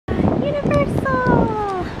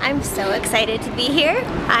I'm so excited to be here.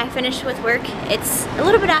 I finished with work. It's a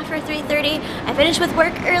little bit after 3:30. I finished with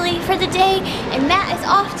work early for the day, and Matt is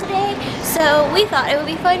off today, so we thought it would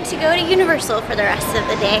be fun to go to Universal for the rest of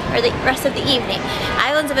the day, or the rest of the evening.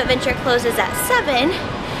 Islands of Adventure closes at 7,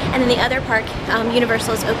 and then the other park,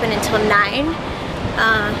 Universal, is open until 9.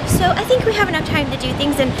 So I think we have enough time to do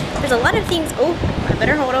things, and there's a lot of things. Oh, I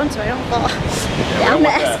better hold on so I don't fall down the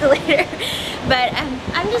escalator. But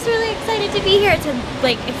I'm just really excited to be here. It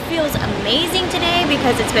feels amazing today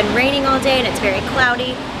because it's been raining all day and it's very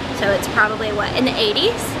cloudy. So it's probably what, in the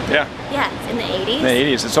 80s? Yeah. Yeah, it's in the 80s. In the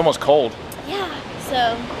 80s, it's almost cold. Yeah,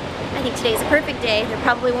 so I think today's a perfect day. There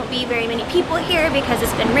probably won't be very many people here because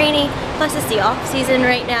it's been rainy. Plus it's the off season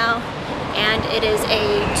right now. And it is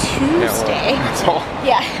a Tuesday. Yeah, it's all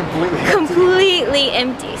completely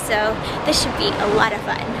empty. So this should be a lot of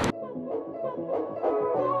fun.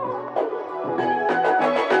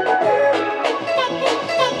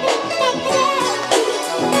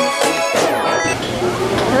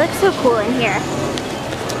 It looks so cool in here.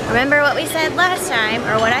 Remember what we said last time,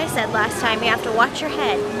 or what I said last time, you have to watch your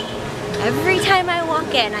head. Every time I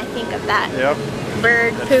walk in, I think of that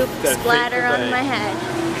bird poop splatter on my head.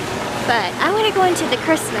 But I want to go into the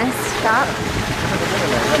Christmas shop.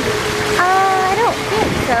 I don't think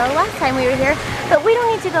so. Last time we were here, but we don't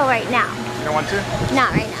need to go right now. You don't want to? Not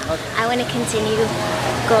right now. Okay. I want to continue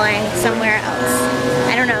going somewhere else.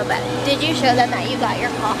 I don't know, but did you show them that you got your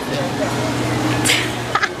coffee?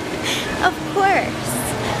 Of course.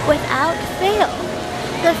 Without fail.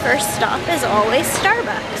 The first stop is always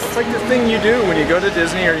Starbucks. It's like the thing you do when you go to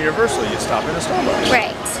Disney or Universal. You stop in a Starbucks.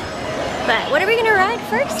 Right. But what are we gonna ride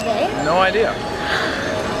first, Dave? No idea.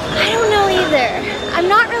 I don't know either. I'm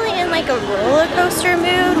not really in like a roller coaster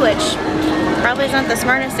mood, which probably is not the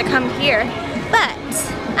smartest to come here, but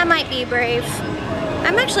I might be brave.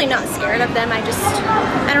 I'm actually not scared of them. I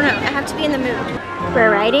don't know. I have to be in the mood.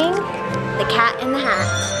 We're riding the Cat in the Hat,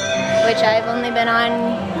 which I've only been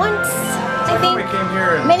on once, I think, we came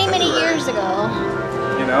here many years ago.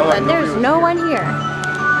 You know, but there's no one here.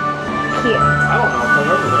 Here. I don't know if I've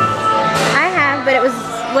ever been. I have, but it was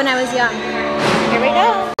when I was young. Here we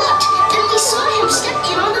go. And we saw him step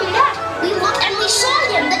in on the mat. We looked and we saw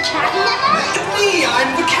him, the cat in the hat. Me,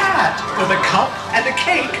 I'm the cat, with a cup and a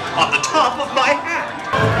cake on the top of my hat.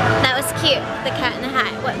 That was cute, the Cat in the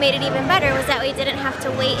Hat. What made it even better was that we didn't have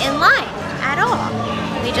to wait in line at all.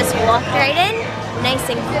 We just walked right in, nice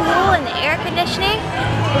and cool in the air conditioning.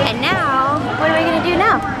 And now, what are we gonna do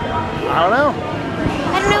now? I don't know.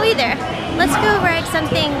 I don't know either. Let's go ride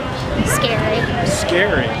something scary.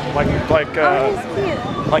 Scary? Like oh, it's cute.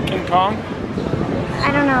 Like King Kong?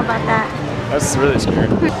 I don't know about that. That's really scary.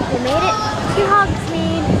 We made it to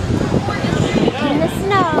Hogsmeade in the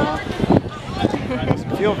snow. I don't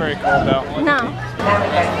feel very cold out. No.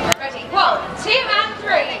 Ready? 1, 2, and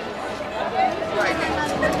 3.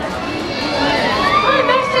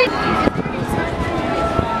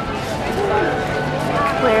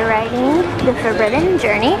 We're riding the Forbidden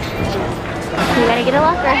Journey. You gotta get a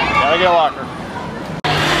locker. Gotta get a locker.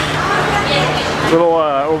 A little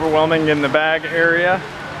overwhelming in the bag area.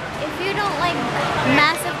 If you don't like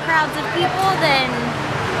massive crowds of people, then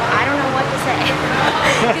I don't know what to say.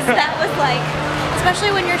 Because that was like,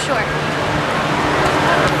 especially when you're short.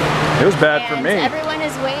 It was bad for me. Everyone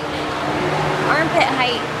is armpit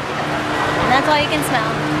height. And that's all you can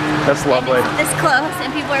smell. That's lovely. And it's this close,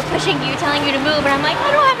 and people are pushing you, telling you to move, and I'm like,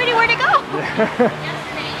 I don't have anywhere to go.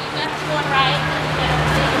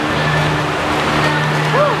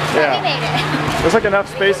 Yeah. We made it. There's like enough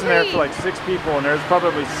space in there for like 6 people, and there's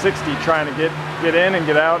probably 60 trying to get in and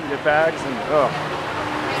get out and get bags, and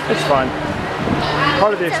it's fun.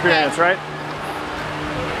 Part of the experience, right?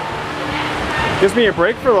 Gives me a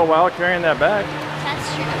break for a little while carrying that bag.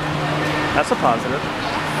 That's true. That's a positive.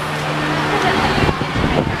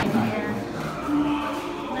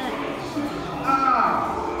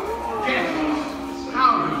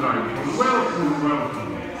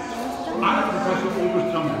 I'm Professor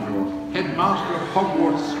Albus Dumbledore, headmaster of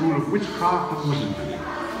Hogwarts School of Witchcraft and Wizardry.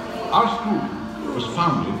 Our school was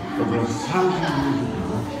founded over 1,000 years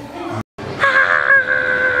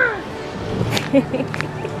ago.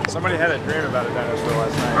 Somebody had a dream about a dinosaur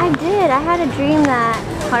last night. I did. I had a dream that,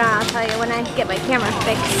 hold on, I'll tell you when I get my camera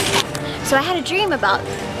fixed. So I had a dream about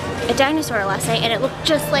a dinosaur last night, and it looked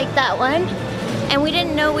just like that one. And we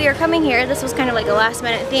didn't know we were coming here. This was kind of like a last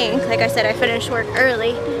minute thing. Like I said, I finished work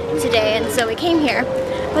early today, and so we came here.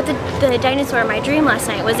 But the dinosaur in my dream last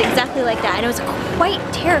night was exactly like that, and it was quite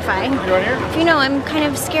terrifying. You want here? If you know, I'm kind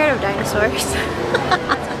of scared of dinosaurs.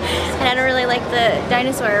 And I don't really like the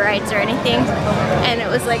dinosaur rides or anything. And it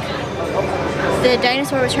was like the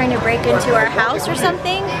dinosaur was trying to break into our house or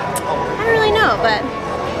something. I don't really know, but...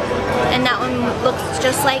 And that one looks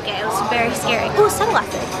just like it. It was very scary. Oh,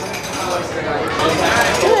 sunglasses.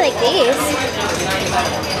 I like these.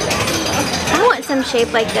 I want some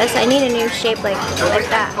shape like this. I need a new shape like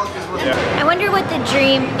that. Yeah. I wonder what the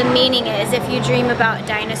meaning is if you dream about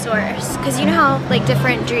dinosaurs. Because you know how like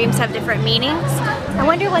different dreams have different meanings? I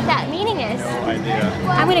wonder what that meaning is. No idea.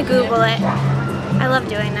 I'm gonna Google it. I love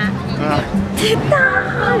doing that.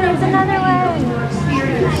 Oh, there's another one.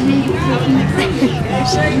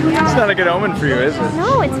 It's not a good omen for you, is it?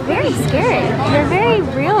 No, it's very scary. They're very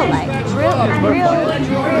realistic,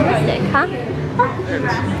 huh?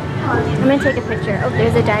 I'm gonna take a picture. Oh,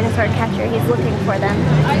 there's a dinosaur catcher. He's looking for them.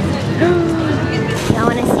 Y'all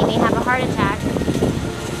wanna see me have a heart attack?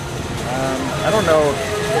 I don't know if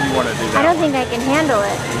you want to do that. I don't think I can handle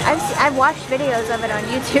it. I've watched videos of it on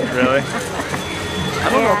YouTube. Really? I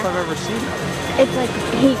don't know if Yeah. I've ever seen that. It's like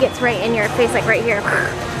he gets right in your face, like right here.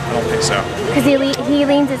 I don't think so. Because he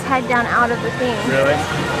leans his head down out of the thing. Really?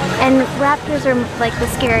 And raptors are like the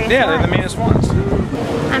scariest Yeah, they're the ones. meanest ones.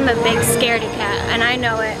 I'm a big scaredy cat, and I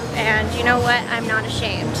know it. And you know what? I'm not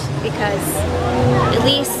ashamed because at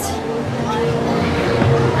least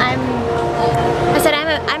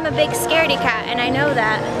I'm a big scaredy cat, and I know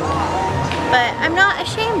that. But I'm not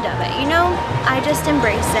ashamed of it, you know? I just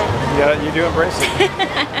embrace it. Yeah, you do embrace it.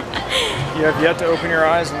 You have yet to open your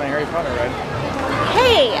eyes in the Harry Potter ride.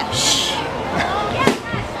 Hey, shh.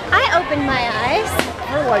 I opened my eyes.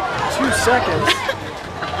 For like 2 seconds.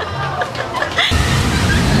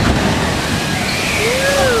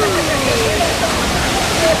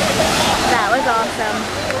 That was awesome.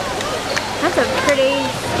 That's a pretty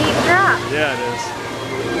steep drop. Yeah, it is.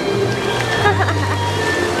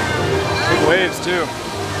 Big waves too.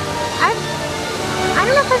 I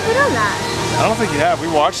don't know if I've been on that. I don't think you have. We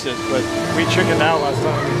watched it, but we chickened out last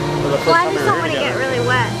time. For the first Well, I time just we don't were want to here get together. really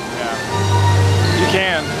wet. Yeah. You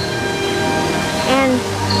can. And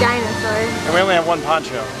dinosaurs. And we only have one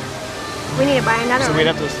poncho. We need to buy another So one. we'd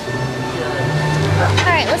have to...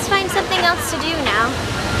 Alright, let's find something else to do now.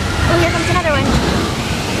 Oh, here comes another one.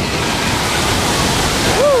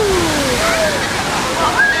 Woo!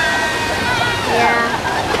 Yeah.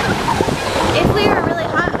 If we were really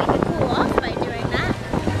hot, we could cool off by doing that.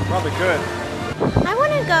 Probably could. I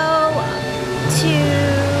want to go to...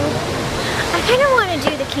 I kind of want to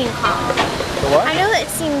do the King Kong. The what? I know that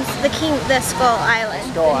it seems the Skull Island.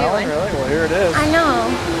 Skull the new Island, one. really? Well, here it is. I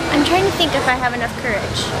know. I'm trying to think if I have enough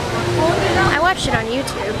courage. I watched it on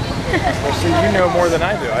YouTube. Well, see, you know more than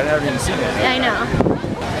I do. I haven't even seen it. I know.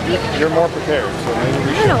 You're more prepared, so maybe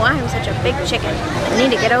we I should. don't know why I'm such a big chicken. I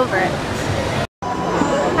need to get over it.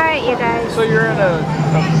 Alright, you guys. So you're in a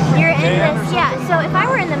You're in jam or this, yeah. So if I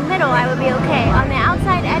were in the middle, I would be okay. On the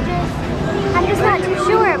outside edges, I'm just not too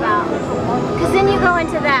sure about. Because then you go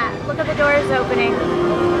into that. Look at the doors opening.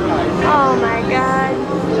 Oh my god.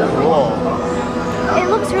 Cool. It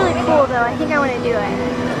looks really cool though. I think I want to do it.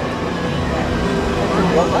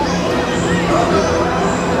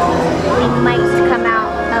 We might come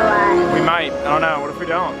out alive. We might. I don't know. What if we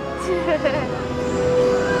don't?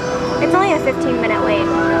 It's only a 15-minute wait.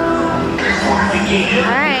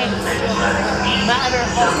 Alright.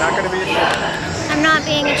 It's not going to be a chicken. I'm not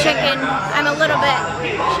being a chicken. I'm a little bit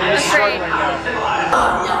afraid.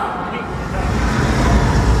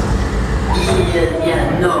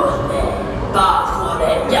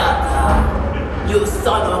 You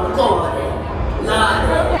son of God!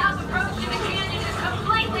 House approach to the canyon is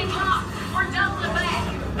completely blocked. We're doubling back.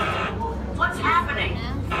 What's happening?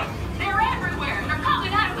 They're everywhere. They're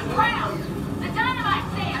coming out of the ground. The dynamite,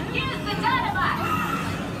 Sam. Use the dynamite.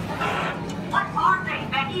 What are they,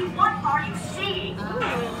 Becky? What are you seeing?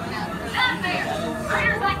 Nightmares.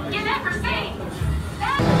 Critters like you've never seen.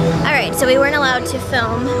 Alright, so we weren't allowed to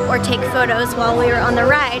film or take photos while we were on the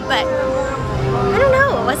ride, but I don't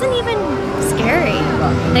know, it wasn't even scary.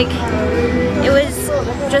 Like, it was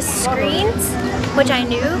just screens, which I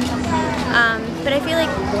knew, but I feel like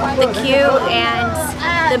the queue and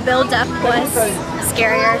the build-up was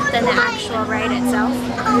scarier than the actual ride itself.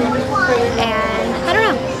 And I don't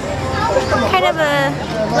know, kind of a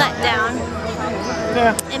letdown,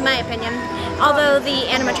 in my opinion. Although the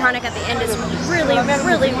animatronic at the end is really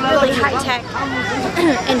high-tech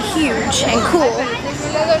and huge and cool.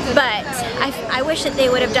 But I wish that they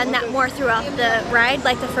would have done that more throughout the ride,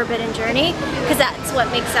 like the Forbidden Journey, because that's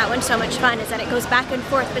what makes that one so much fun, is that it goes back and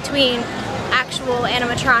forth between actual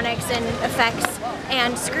animatronics and effects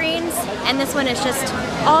and screens, and this one is just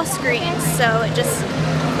all screens, so it just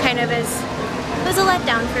kind of is, it was a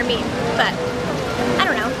letdown for me, but I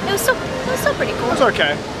don't know, it was still pretty cool. It's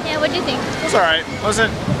okay. Yeah. Yeah, what'd you think? It was alright.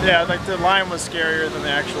 Wasn't, yeah, like the line was scarier than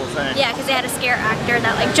the actual thing. Yeah, because they had a scare actor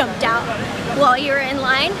that like jumped out while you were in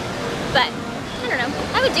line. But I don't know.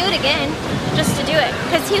 I would do it again just to do it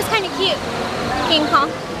because he was kind of cute. King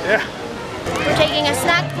Kong. Yeah. We're taking a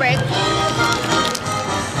snack break.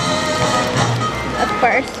 Of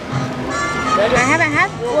course. I haven't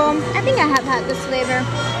had, well, I think I have had this flavor.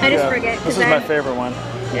 I just forget. This is my favorite one.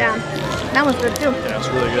 Yeah, that one's good too. Yeah,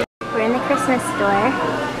 it's really good. We're in the Christmas store.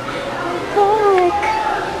 Look!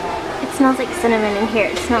 It smells like cinnamon in here.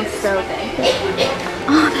 It smells so good.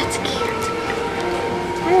 Oh, that's cute.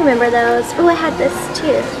 I remember those. Oh, I had this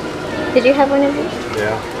too. Did you have one of these?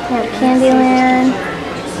 Yeah. I have Candyland.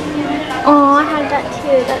 Oh, I had that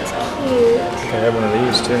too. That's cute. I had one of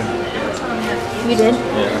these too. You did?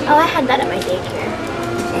 Yeah. Oh, I had that at my daycare.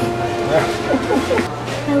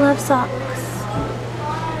 I love socks.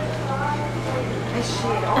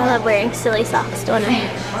 I love wearing silly socks, don't I?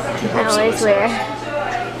 I always wear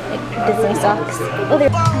like Disney socks. I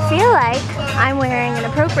feel like I'm wearing an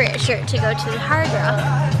appropriate shirt to go to the Hard Rock.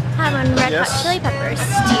 I have on Red Hot Chili Peppers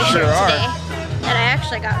t-shirt today that I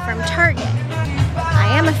actually got from Target.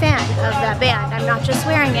 I am a fan of that band. I'm not just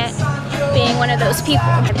wearing it being one of those people.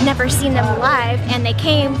 I've never seen them live, and they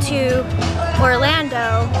came to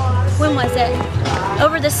Orlando, when was it?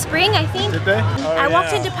 Over the spring, I think. Did they? Oh, I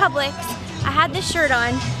walked into Publix, I had this shirt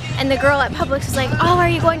on, and the girl at Publix was like, oh, are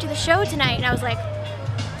you going to the show tonight? And I was like,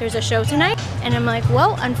 there's a show tonight? And I'm like,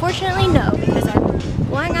 well, unfortunately no, because I'm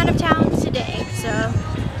going out of town today, so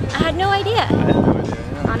I had no idea.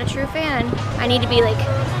 Not a true fan. I need to be like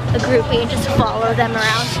a groupie and just follow them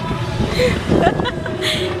around.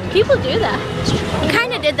 People do that. I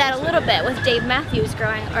kind of did that a little bit with Dave Matthews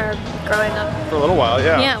growing up. For a little while,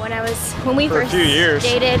 yeah. Yeah, when we first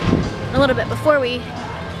dated, a little bit before we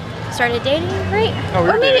started dating, right? Oh,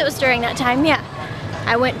 or maybe it was during that time, yeah.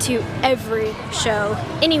 I went to every show,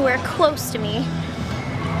 anywhere close to me,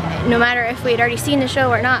 no matter if we had already seen the show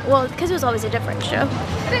or not. Well, because it was always a different show,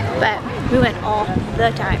 but we went all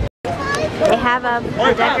the time. They have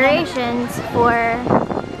the decorations for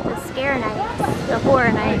the scare nights, the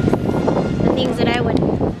horror nights, the things that I would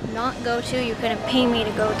not go to, you couldn't pay me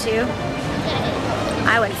to go to.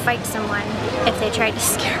 I would fight someone if they tried to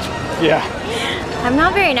scare me. Yeah. I'm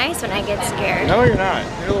not very nice when I get scared. No, you're not.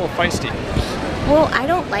 You're a little feisty. Well, I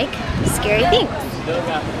don't like scary things.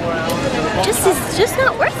 It's just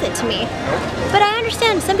not worth it to me. But I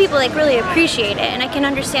understand some people like really appreciate it, and I can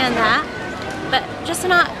understand that. But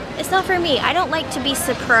it's not for me. I don't like to be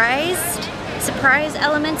surprised. Surprise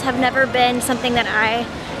elements have never been something that I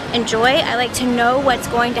enjoy. I like to know what's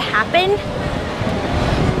going to happen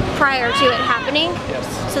prior to it happening,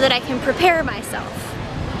 so that I can prepare myself,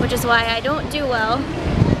 which is why I don't do well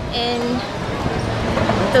in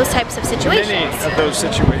those types of situations. Many of those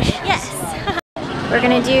situations. Yes. We're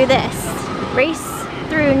gonna do this. Race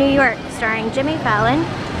Through New York, starring Jimmy Fallon.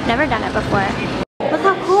 Never done it before. Look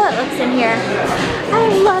how cool it looks in here. I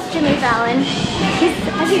love Jimmy Fallon.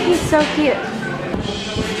 I think he's so cute.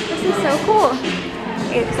 This is so cool.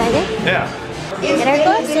 Are you excited? Yeah. Get our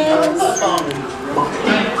glasses.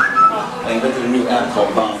 And go to the new app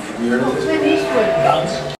called Bomb. Have you heard of this?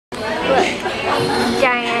 Look,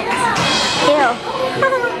 giant. Ew.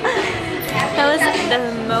 That was the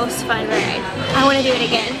most fun ride. I want to do it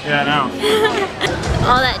again. Yeah, I know.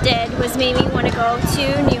 All that did was made me want to go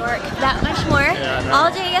to New York that much more. Yeah,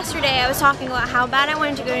 all day yesterday I was talking about how bad I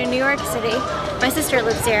wanted to go to New York City. My sister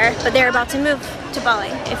lives there, but they're about to move to Bali.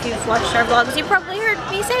 If you've watched our vlogs, you probably heard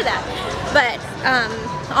me say that. But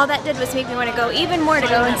all that did was make me want to go even more to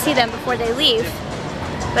go and see them before they leave.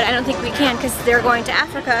 But I don't think we can, because they're going to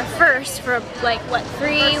Africa first for like, what,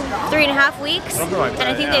 3.5 weeks? Something like that, and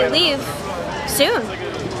I think yeah. they leave soon.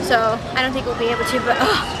 So I don't think we'll be able to, but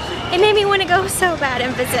it made me want to go so bad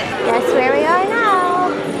and visit. Guess where we are now?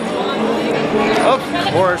 Of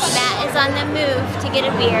course. Matt is on the move to get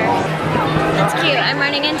a beer. That's cute. I'm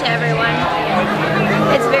running into everyone.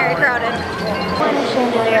 It's very crowded. I want a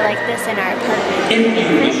chandelier like this in our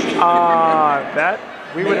apartment. That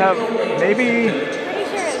we would have maybe.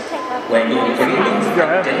 When you leave, Go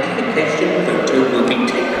ahead. identification photo will be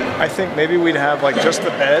taken. I think maybe we'd have like just the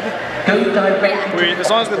bed. Go direct. As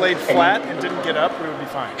long as we laid flat and didn't get up, we would be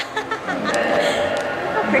fine.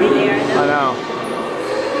 How pretty they are, though. I know.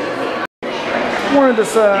 Wanted to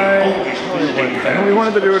say we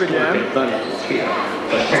wanted to do it again. I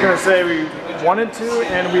was gonna say we wanted to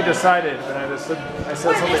and we decided, but I said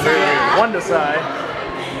something weird. One decide.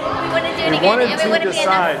 We want to do it We again. wanted and we to want to be in the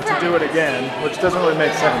decide to front. do it again, which doesn't really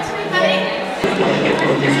make sense.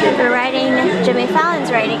 We're riding Jimmy Fallon's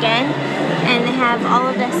ride again, and they have all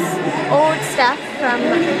of this old stuff from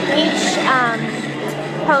each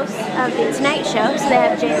host of the Tonight Show. So they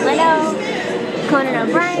have Jay Leno, Conan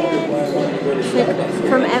O'Brien,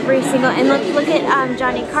 from every single, and look at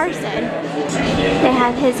Johnny Carson. They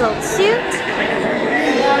have his old suit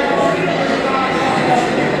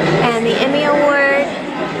and the Emmy Award.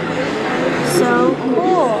 So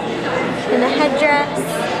cool. And the headdress.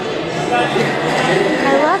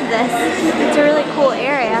 I love this. It's a really cool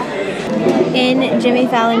area. In Jimmy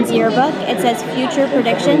Fallon's yearbook, it says future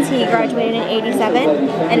predictions. He graduated in '87,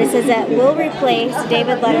 and it says that will replace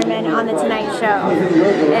David Letterman on The Tonight Show.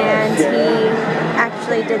 And he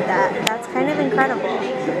actually did that. That's kind of incredible.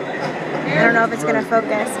 I don't know if it's going to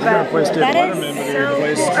focus, but that is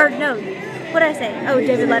so cool. Or no, what did I say? Oh,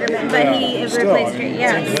 David Letterman, but he replaced it.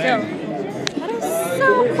 Yeah, still. That is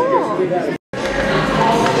so cool.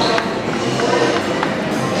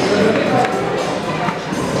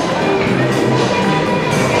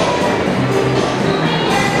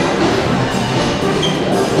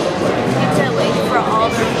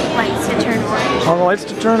 All the lights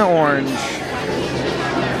to turn orange.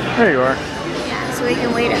 There you are. Yeah, so we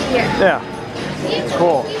can wait up here. Yeah. It's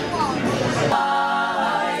cool.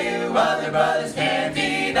 You other brothers can't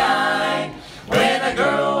deny when a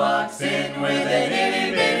girl walks in with an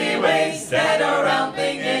itty bitty waist, that around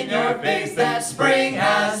thing in your face, that spring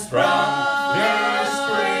has sprung. Yes,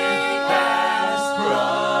 spring has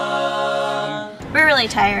sprung. We're really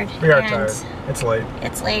tired. We are tired. It's late.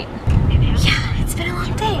 It's late. Yeah, it's been a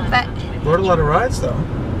long day, but Rode a lot of rides though.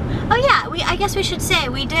 oh yeah, I guess we should say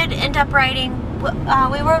we did end up riding.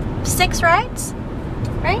 We rode 6 rides,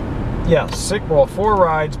 right? Yeah, 4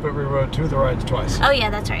 rides, but we rode 2 of the rides twice. Oh yeah,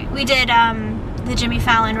 that's right. We did the Jimmy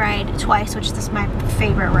Fallon ride twice, which is my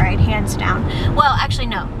favorite ride, hands down. Well, actually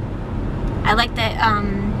no. I like the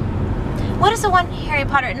what is the one Harry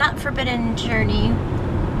Potter? Not Forbidden Journey.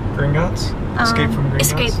 Gringotts? Escape from Gringotts?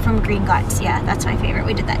 Escape from Gringotts, yeah, that's my favorite.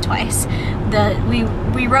 We did that twice.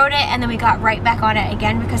 We rode it and then we got right back on it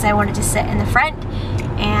again because I wanted to sit in the front,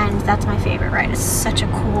 and that's my favorite ride. It's such a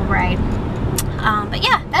cool ride. But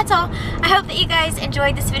yeah, that's all. I hope that you guys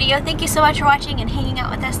enjoyed this video. Thank you so much for watching and hanging out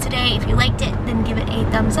with us today. If you liked it, then give it a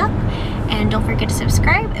thumbs up. And don't forget to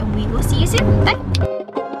subscribe, and we will see you soon. Bye!